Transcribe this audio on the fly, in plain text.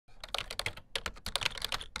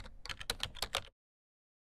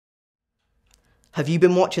Have you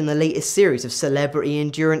been watching the latest series of Celebrity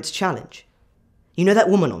Endurance Challenge? You know that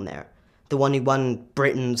woman on there? The one who won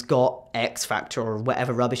Britain's Got X Factor or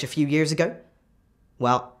whatever rubbish a few years ago?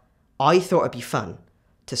 Well, I thought it'd be fun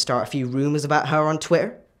to start a few rumours about her on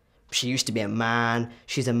Twitter. She used to be a man,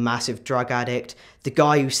 she's a massive drug addict, the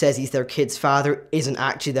guy who says he's their kid's father isn't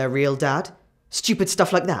actually their real dad. Stupid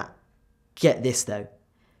stuff like that. Get this though,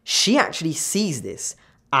 she actually sees this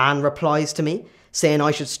and replies to me saying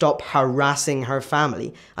I should stop harassing her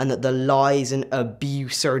family and that the lies and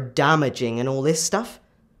abuse are damaging and all this stuff.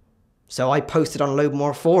 So I posted on a load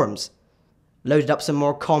more forums, loaded up some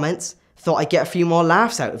more comments, thought I'd get a few more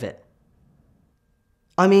laughs out of it.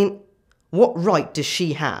 I mean, what right does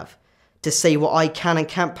she have to say what I can and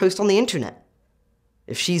can't post on the internet?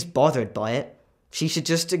 If she's bothered by it, she should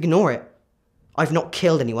just ignore it. I've not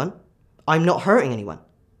killed anyone. I'm not hurting anyone.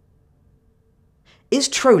 Is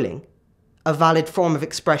trolling a valid form of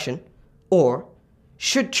expression, or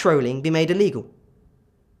should trolling be made illegal?